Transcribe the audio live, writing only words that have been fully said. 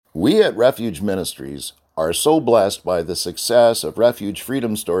We at Refuge Ministries are so blessed by the success of Refuge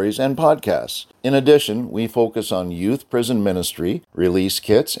Freedom Stories and podcasts. In addition, we focus on youth prison ministry, release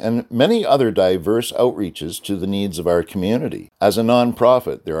kits, and many other diverse outreaches to the needs of our community. As a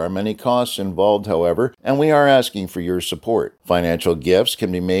nonprofit, there are many costs involved, however, and we are asking for your support. Financial gifts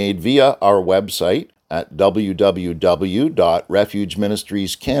can be made via our website at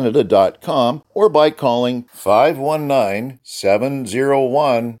www.refugeministriescanada.com or by calling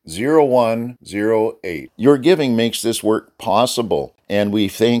 519-701-0108. Your giving makes this work possible, and we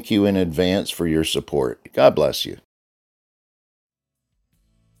thank you in advance for your support. God bless you.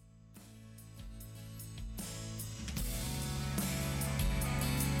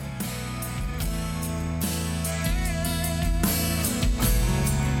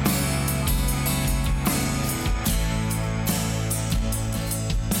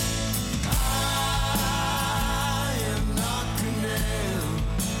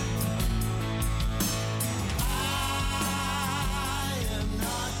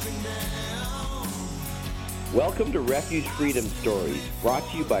 Welcome to Refuge Freedom Stories, brought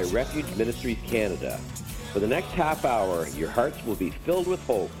to you by Refuge Ministries Canada. For the next half hour, your hearts will be filled with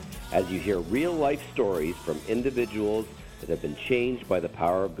hope as you hear real-life stories from individuals that have been changed by the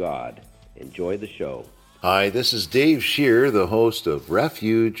power of God. Enjoy the show. Hi, this is Dave Shear, the host of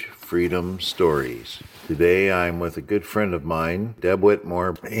Refuge Freedom Stories. Today I'm with a good friend of mine, Deb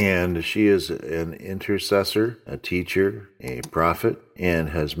Whitmore, and she is an intercessor, a teacher, a prophet, and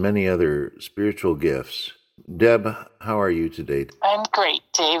has many other spiritual gifts. Deb, how are you today? I'm great,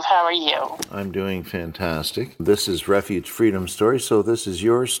 Dave. How are you? I'm doing fantastic. This is Refuge Freedom Story, so this is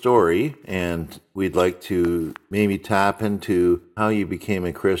your story, and we'd like to maybe tap into how you became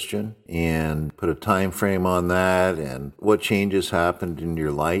a Christian and put a time frame on that and what changes happened in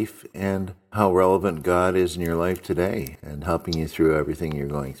your life and how relevant God is in your life today and helping you through everything you're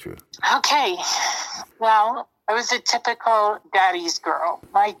going through. Okay. Well, I was a typical daddy's girl.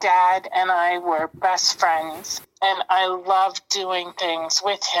 My dad and I were best friends, and I loved doing things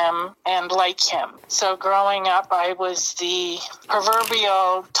with him and like him. So growing up, I was the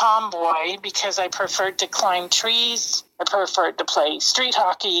proverbial tomboy because I preferred to climb trees. I preferred to play street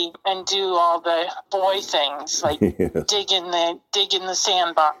hockey and do all the boy things like dig in the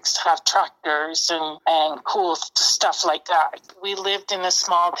sandbox, have tractors and cool stuff like that. We lived in a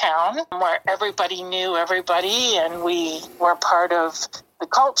small town where everybody knew everybody, and we were part of the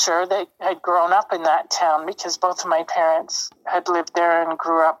culture that had grown up in that town because both of my parents had lived there and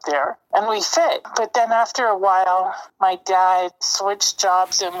grew up there. And we fit. But then after a while, my dad switched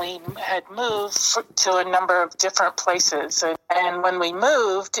jobs and we had moved to a number of different places. And when we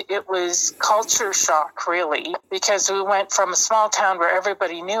moved, it was culture shock, really, because we went from a small town where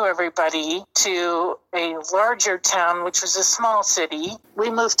everybody knew everybody to a larger town, which was a small city.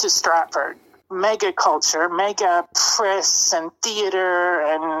 We moved to Stratford. Mega culture, mega press and theater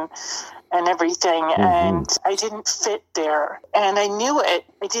and everything. Mm-hmm. And I didn't fit there. And I knew it.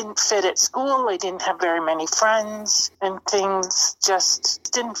 I didn't fit at school. I didn't have very many friends, and things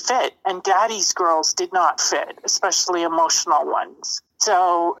just didn't fit. And daddy's girls did not fit, especially emotional ones.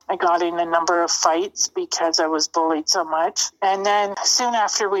 So I got in a number of fights because I was bullied so much. And then soon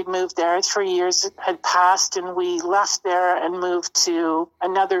after we moved there, 3 years had passed, and we left there and moved to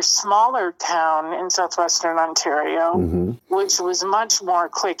another smaller town in southwestern Ontario, mm-hmm. which was much more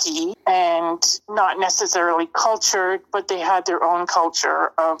cliquey and not necessarily cultured, but they had their own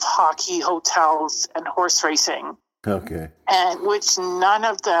culture of hockey, hotels, and horse racing. Okay. And which none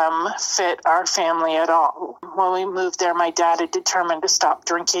of them fit our family at all. When we moved there, my dad had determined to stop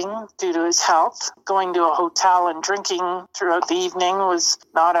drinking due to his health. Going to a hotel and drinking throughout the evening was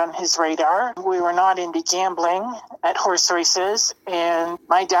not on his radar. We were not into gambling at horse races, and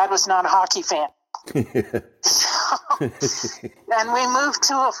my dad was not a hockey fan. And we moved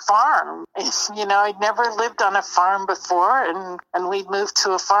to a farm. I'd never lived on a farm before, and we'd moved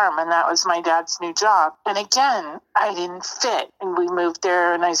to a farm, and that was my dad's new job. And again, I didn't fit. And we moved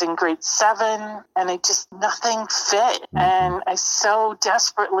there, and I was in grade 7, and nothing fit. And I so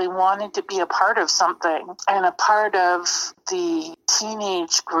desperately wanted to be a part of something, and a part of the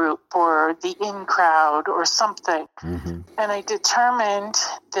teenage group or the in crowd or something. Mm-hmm. And I determined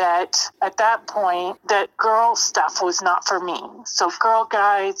that at that point, that girl stuff was not for me. So Girl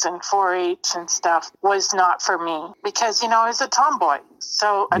Guides and 4-H and stuff was not for me because, I was a tomboy.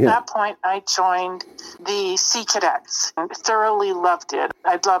 So at that point, I joined the Sea Cadets and thoroughly loved it.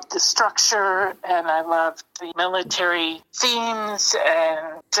 I loved the structure and I loved the military themes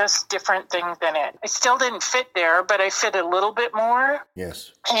and just different things in it. I still didn't fit there, but I fit a little bit more.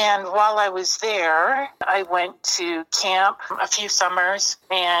 Yes. And while I was there, I went to camp a few summers,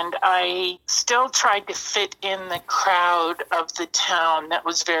 and I still tried to fit in the crowd of the town that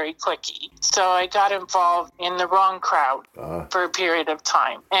was very cliquey. So I got involved in the wrong crowd for a period of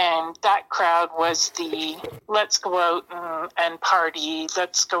time. And that crowd was the let's go out and party,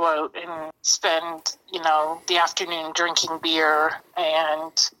 let's go out and spend, the afternoon drinking beer.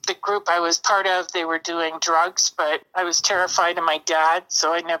 And the group I was part of, they were doing drugs, but I was terrified of my dad,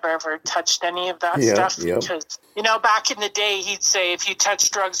 so I never ever touched any of that stuff. Because, back in the day, he'd say, if you touch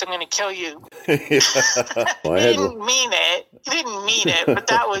drugs, I'm going to kill you. He didn't mean it, but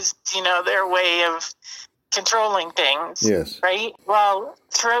that was, their way of controlling things. Yes. Right? Well,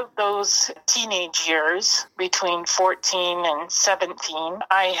 throughout those teenage years, between 14 and 17,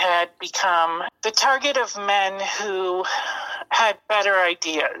 I had become the target of men who had better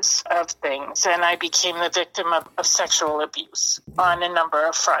ideas of things, and I became the victim of sexual abuse on a number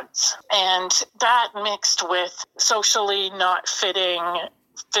of fronts. And that mixed with socially not fitting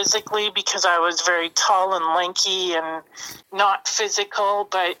physically, because I was very tall and lanky and not physical,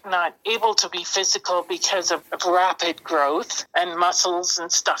 but not able to be physical because of rapid growth and muscles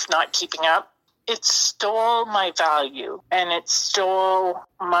and stuff not keeping up. It stole my value and it stole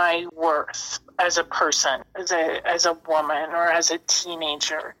my worth as a person, as a woman or as a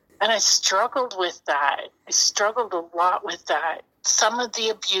teenager. And I struggled with that. I struggled a lot with that. Some of the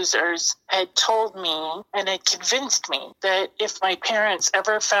abusers had told me and had convinced me that if my parents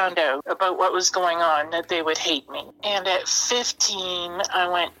ever found out about what was going on, that they would hate me. And at 15, I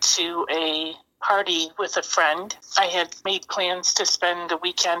went to a party with a friend. I had made plans to spend a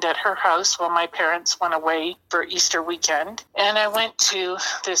weekend at her house while my parents went away for Easter weekend. And I went to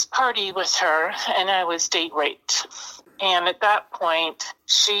this party with her and I was date raped. And at that point,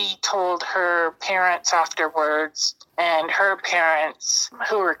 she told her parents afterwards, and her parents,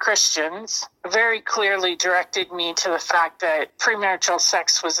 who were Christians, very clearly directed me to the fact that premarital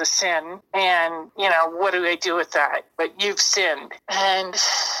sex was a sin. And, what do I do with that? But you've sinned. And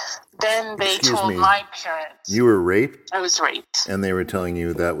then they told my parents. You were raped? I was raped. And they were telling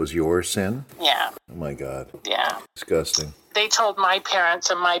you that was your sin? Yeah. Oh, my God. Yeah. Disgusting. They told my parents,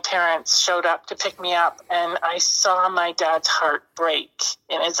 and my parents showed up to pick me up, and I saw my dad's heart break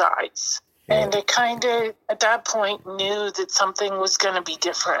in his eyes. And I kind of, at that point, knew that something was going to be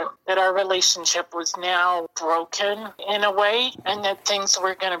different, that our relationship was now broken in a way, and that things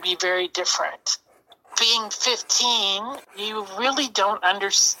were going to be very different. Being 15, you really don't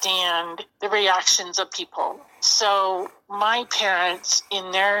understand the reactions of people. So my parents,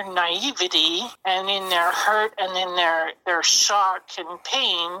 in their naivety and in their hurt and in their shock and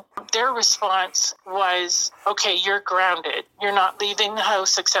pain, their response was, okay, you're grounded. You're not leaving the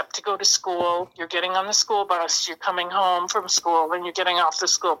house except to go to school. You're getting on the school bus. You're coming home from school and you're getting off the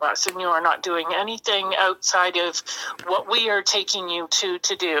school bus, and you are not doing anything outside of what we are taking you to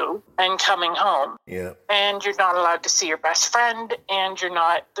do and coming home. Yeah. And you're not allowed to see your best friend, and you're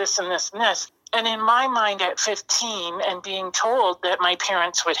not this and this and this. And in my mind at 15, and being told that my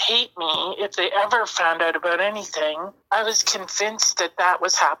parents would hate me if they ever found out about anything, I was convinced that that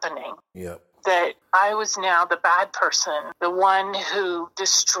was happening. Yep. That I was now the bad person, the one who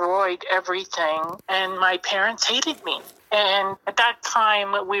destroyed everything, and my parents hated me. And at that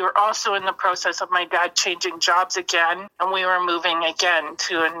time, we were also in the process of my dad changing jobs again, and we were moving again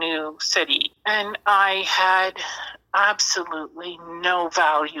to a new city. And I had absolutely no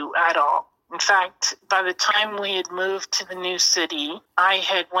value at all. In fact, by the time we had moved to the new city, I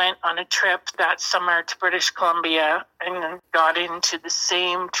had went on a trip that summer to British Columbia and got into the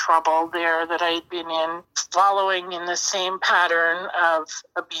same trouble there that I had been in, following in the same pattern of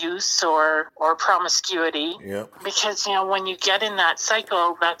abuse or promiscuity. Yep. Because, when you get in that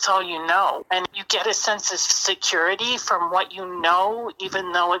cycle, that's all you know. And you get a sense of security from what you know,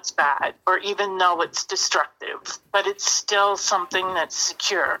 even though it's bad or even though it's destructive. But it's still something that's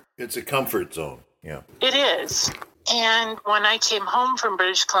secure. It's a comfort zone. Yeah. It is. And when I came home from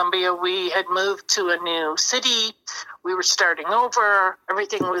British Columbia, we had moved to a new city. We were starting over.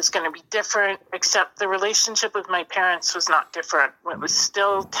 Everything was going to be different, except the relationship with my parents was not different. It was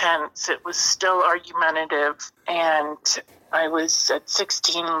still tense. It was still argumentative. And I was at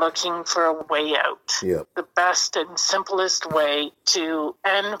 16 looking for a way out. Yep. The best and simplest way to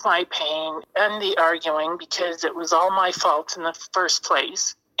end my pain, end the arguing, because it was all my fault in the first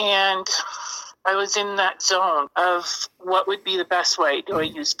place. And I was in that zone of what would be the best way. Do I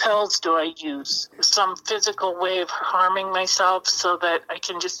use pills? Do I use some physical way of harming myself so that I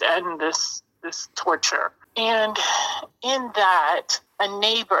can just end this torture? And in that, a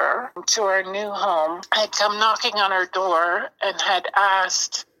neighbor to our new home had come knocking on our door and had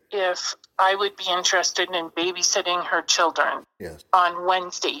asked if I would be interested in babysitting her children on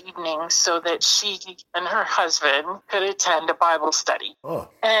Wednesday evenings so that she and her husband could attend a Bible study. Oh.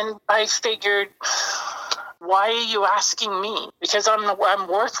 And I figured, why are you asking me? Because I'm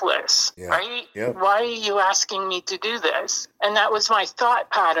worthless, right? Yep. Why are you asking me to do this? And that was my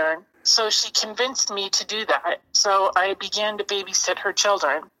thought pattern. So she convinced me to do that. So I began to babysit her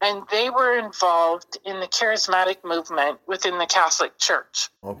children. And they were involved in the charismatic movement within the Catholic Church.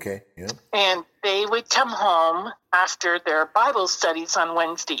 Okay, yeah. And they would come home after their Bible studies on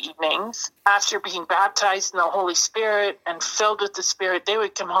Wednesday evenings. After being baptized in the Holy Spirit and filled with the Spirit, they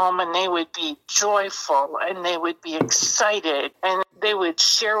would come home and they would be joyful and they would be excited. And they would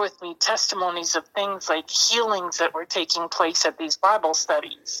share with me testimonies of things like healings that were taking place at these Bible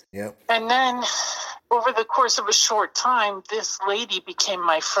studies. Yep. And then over the course of a short time, this lady became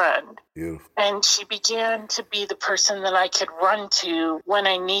my friend. Beautiful. And she began to be the person that I could run to when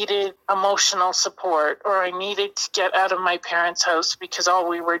I needed emotional support or I needed to get out of my parents' house because all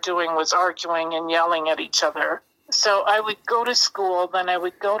we were doing was arguing and yelling at each other. So I would go to school, then I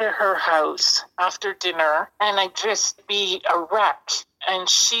would go to her house after dinner, and I'd just be a wreck. And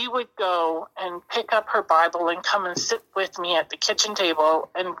she would go and pick up her Bible and come and sit with me at the kitchen table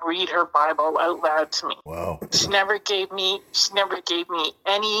and read her Bible out loud to me. Wow. She never gave me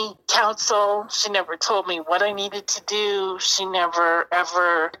any counsel. She never told me what I needed to do. She never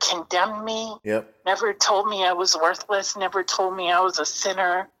ever condemned me. Yep. Never told me I was worthless, never told me I was a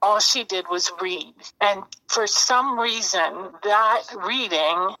sinner. All she did was read. And for some reason, that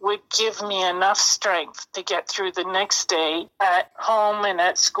reading would give me enough strength to get through the next day at home and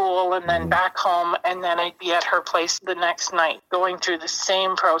at school and then back home. And then I'd be at her place the next night going through the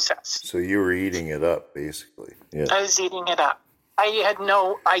same process. So you were eating it up, basically. Yeah. I was eating it up. I had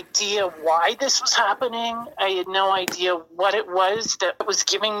no idea why this was happening. I had no idea what it was that was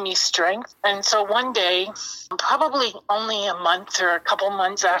giving me strength. And so one day, probably only a month or a couple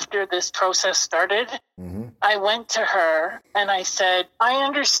months after this process started, I went to her and I said, I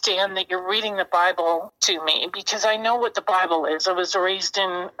understand that you're reading the Bible to me because I know what the Bible is. I was raised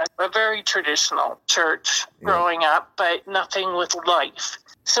in a very traditional church growing up, but nothing with life.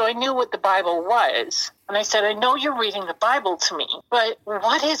 So I knew what the Bible was. And I said, I know you're reading the Bible to me, but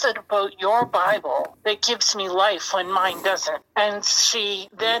what is it about your Bible that gives me life when mine doesn't? And she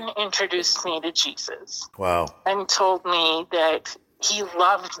then introduced me to Jesus. Wow. And told me that he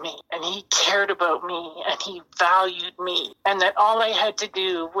loved me and he cared about me and he valued me. And that all I had to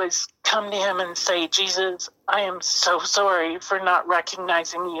do was come to him and say, Jesus, I am so sorry for not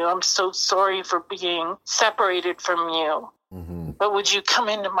recognizing you. I'm so sorry for being separated from you. But would you come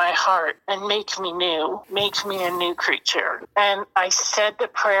into my heart and make me new, make me a new creature? And I said the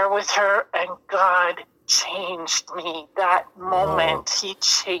prayer with her, and God changed me. That moment, he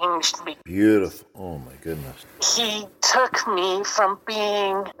changed me. Beautiful. Oh, my goodness. He took me from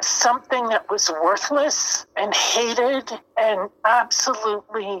being something that was worthless and hated and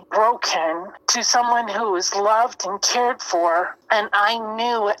absolutely broken to someone who was loved and cared for. And I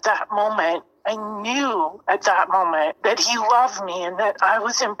knew at that moment that he loved me and that I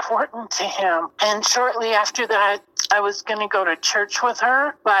was important to him. And shortly after that, I was going to go to church with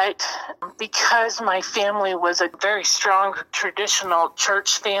her, but because my family was a very strong traditional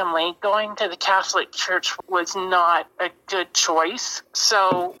church family, going to the Catholic Church was not a good choice.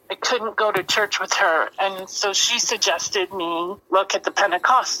 So I couldn't go to church with her. And so she suggested me look at the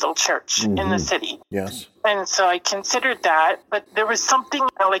Pentecostal church in the city. Yes. And so I considered that, but there was something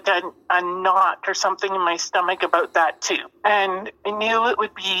like a knot or something in my stomach about that too. And I knew it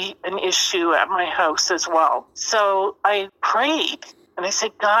would be an issue at my house as well. So I prayed and I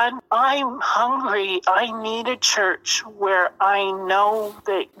said, God, I'm hungry. I need a church where I know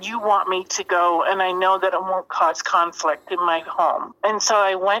that you want me to go and I know that it won't cause conflict in my home. And so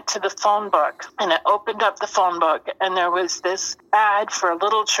I went to the phone book and I opened up the phone book and there was this ad for a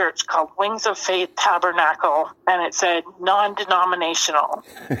little church called Wings of Faith Tabernacle, and it said non-denominational.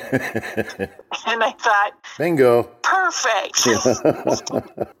 And I thought, bingo, perfect.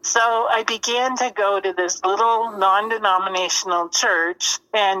 So I began to go to this little non-denominational church,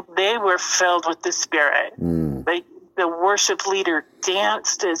 and they were filled with the Spirit. The worship leader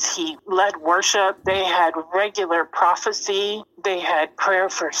danced as he led worship. They had regular prophecy. They had prayer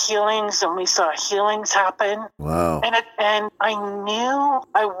for healings, and we saw healings happen. Wow. And I knew,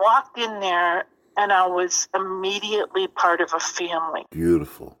 I walked in there, and I was immediately part of a family.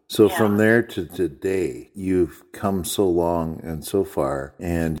 Beautiful. So from there to today, you've come so long and so far,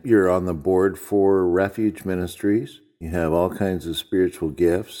 and you're on the board for Refuge Ministries. You have all kinds of spiritual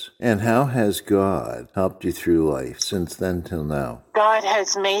gifts. And how has God helped you through life since then till now? God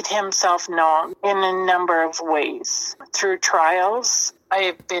has made himself known in a number of ways. Through trials, I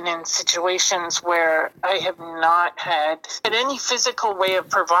have been in situations where I have not had any physical way of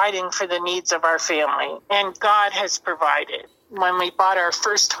providing for the needs of our family, and God has provided. When we bought our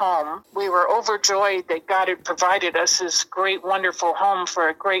first home, we were overjoyed that God had provided us this great, wonderful home for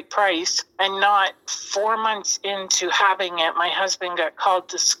a great price. And not 4 months into having it, my husband got called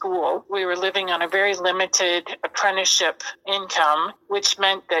to school. We were living on a very limited apprenticeship income, which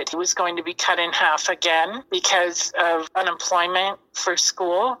meant that he was going to be cut in half again because of unemployment for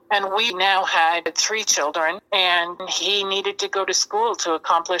school. And we now had 3 children, and he needed to go to school to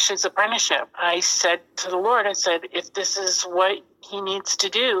accomplish his apprenticeship. I said to the Lord, I said, if this is what he needs to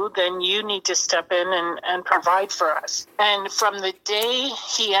do, then you need to step in and provide for us. And from the day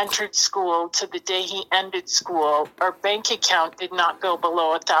he entered school to the day he ended school, our bank account did not go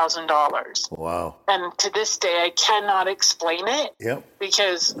below $1,000. Wow. And to this day, I cannot explain it. Yep.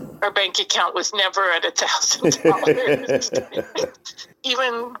 Because our bank account was never at $1,000.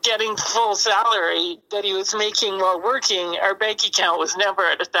 Even getting full salary that he was making while working, our bank account was never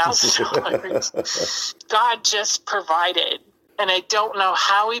at $1,000. God just provided. And I don't know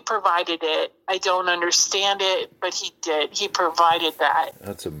how he provided it. I don't understand it, but he did. He provided that.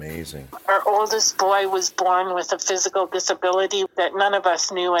 That's amazing. Our oldest boy was born with a physical disability that none of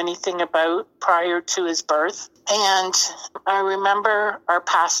us knew anything about prior to his birth. And I remember our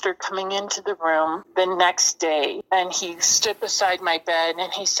pastor coming into the room the next day, and he stood beside my bed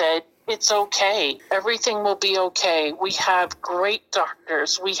and he said, "It's okay. Everything will be okay. We have great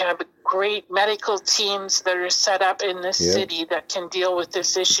doctors. We have great medical teams that are set up in this city that can deal with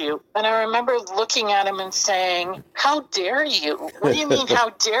this issue." And I remember looking at him and saying, "How dare you? What do you mean, how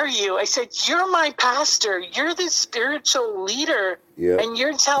dare you?" I said, "You're my pastor. You're the spiritual leader. And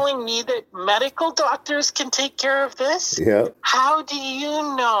you're telling me that medical doctors can take care of this? How do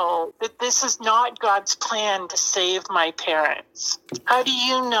you know that this is not God's plan to save my parents? How do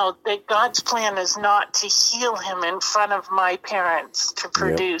you know that God's plan is not to heal him in front of my parents to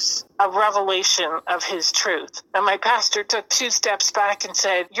produce a revelation of his truth?" And my pastor took 2 steps back and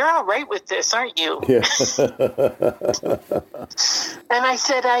said, "You're all right with this, aren't you?" And I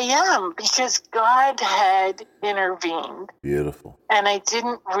said, "I am," because God had intervened. Beautiful. And I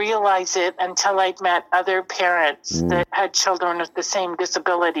didn't realize it until I'd met other parents that had children with the same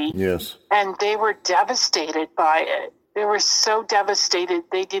disability. Yes. And they were devastated by it. They were so devastated.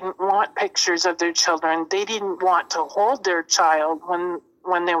 They didn't want pictures of their children. They didn't want to hold their child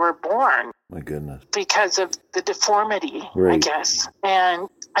when they were born. My goodness. Because of the deformity, I guess. And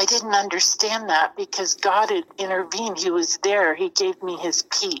I didn't understand that because God had intervened. He was there. He gave me his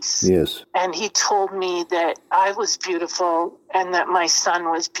peace. Yes. And he told me that I was beautiful and that my son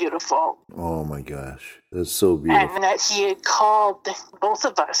was beautiful. Oh my gosh. That's so beautiful. And that he had called both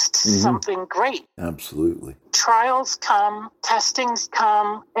of us to something great. Absolutely. Trials come, testings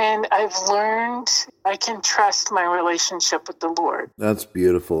come, and I've learned I can trust my relationship with the Lord. That's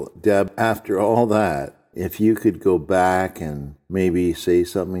beautiful. Deb, after all that, if you could go back and maybe say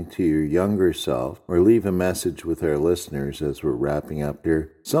something to your younger self or leave a message with our listeners as we're wrapping up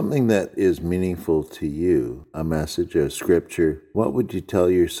here, something that is meaningful to you, a message, a scripture, what would you tell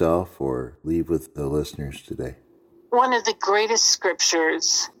yourself or leave with the listeners today? One of the greatest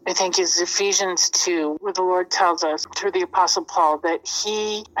scriptures, I think, is Ephesians 2, where the Lord tells us through the Apostle Paul that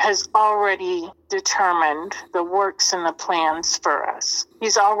he has already determined the works and the plans for us.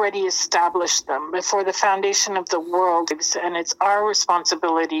 He's already established them before the foundation of the world, and it's our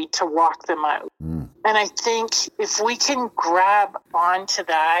responsibility to walk them out. And I think if we can grab onto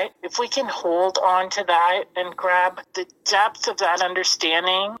that, if we can hold on to that and grab the depth of that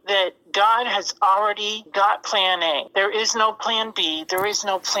understanding that God has already got plan A. There is no plan B. There is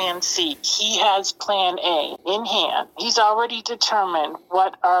no plan C. He has plan A in hand. He's already determined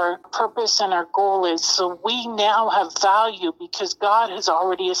what our purpose and our goal is. So we now have value because God has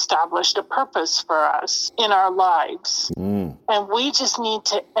already established a purpose for us in our lives. And we just need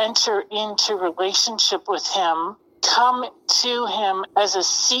to enter into relationship with him, come to him as a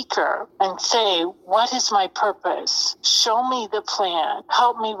seeker and say, what is my purpose? Show me the plan.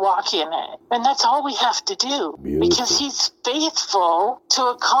 Help me walk in it. And that's all we have to do. Beautiful. Because he's faithful to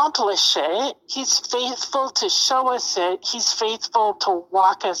accomplish it. He's faithful to show us it. He's faithful to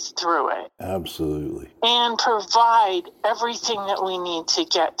walk us through it. Absolutely. And provide everything that we need to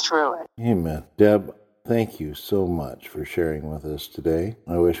get through it. Amen. Deb, thank you so much for sharing with us today.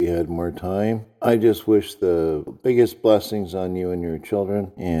 I wish we had more time. I just wish the biggest blessings on you and your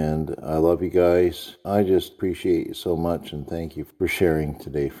children, and I love you guys. I just appreciate you so much, and thank you for sharing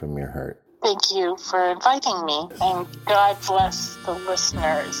today from your heart. Thank you for inviting me, and God bless the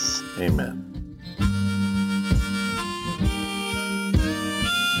listeners. Amen.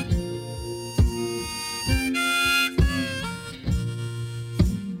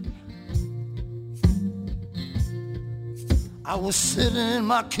 I was sitting in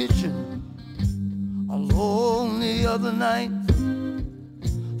my kitchen alone the other night,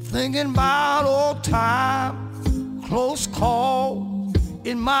 thinking about old time, close calls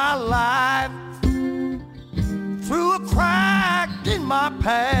in my life. Through a crack in my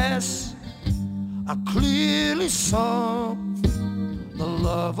past, I clearly saw the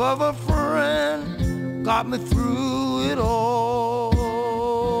love of a friend got me through it all.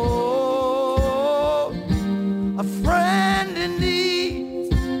 A friend in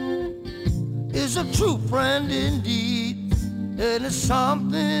need is a true friend indeed, and it's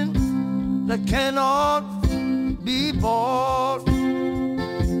something that cannot be bought.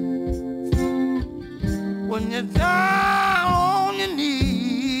 When you're down on your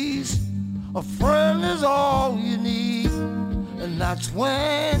knees, a friend is all you need, and that's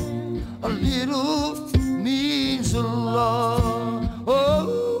when a little means a lot.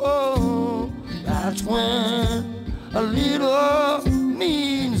 Oh, that's when a little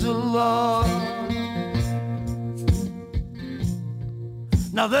means a lot.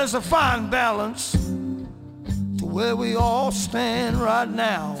 Now there's a fine balance to where we all stand right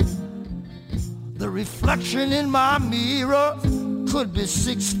now. The reflection in my mirror could be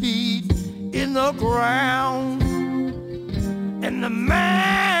 6 feet in the ground, and the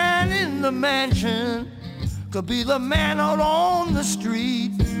man in the mansion could be the man out on the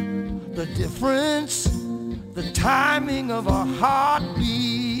street. The difference, the timing of a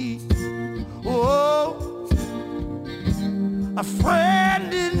heartbeat. Oh, a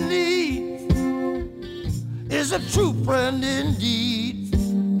friend in need is a true friend indeed,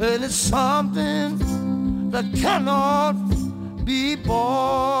 and it's something that cannot be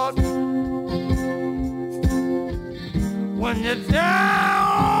bought. When you're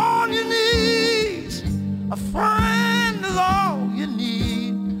down on your knees, a friend is all you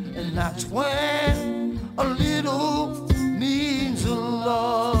need, and that's when a little means a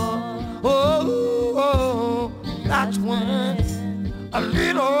lot. Oh, that's when a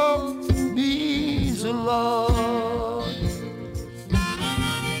little means a lot.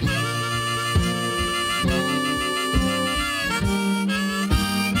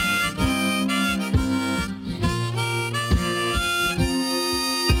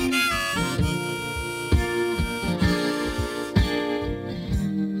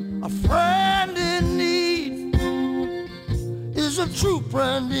 A true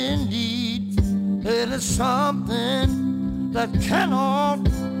friend indeed, it is something that cannot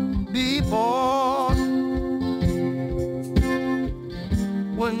be bought.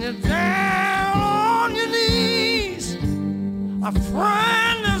 When you're down on your knees, a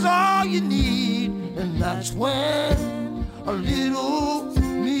friend is all you need, and that's when a little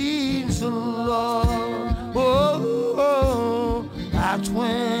means a lot. Oh, that's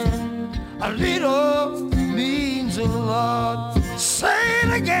when a little means a lot. Say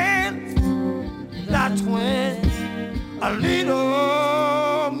it again, that's when a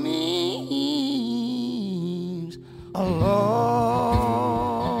little means a lot.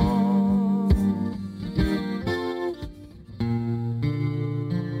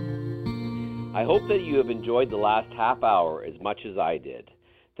 I hope that you have enjoyed the last half hour as much as I did.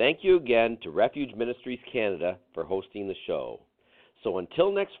 Thank you again to Refuge Ministries Canada for hosting the show. So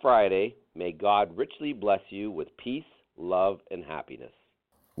until next Friday, may God richly bless you with peace, love, and happiness.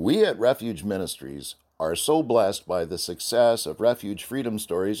 We at Refuge Ministries are so blessed by the success of Refuge Freedom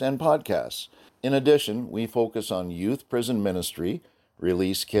Stories and podcasts. In addition, we focus on youth prison ministry,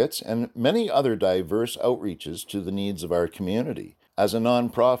 release kits, and many other diverse outreaches to the needs of our community. As a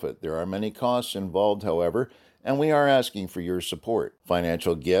nonprofit, there are many costs involved, however, and we are asking for your support.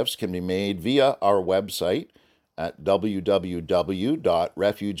 Financial gifts can be made via our website at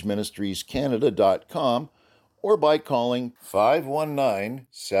www.refugeministriescanada.com, or by calling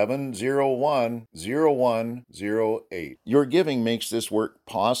 519-701-0108. Your giving makes this work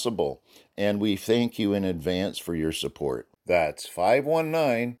possible, and we thank you in advance for your support. That's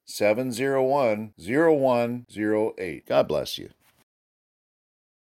 519-701-0108. God bless you.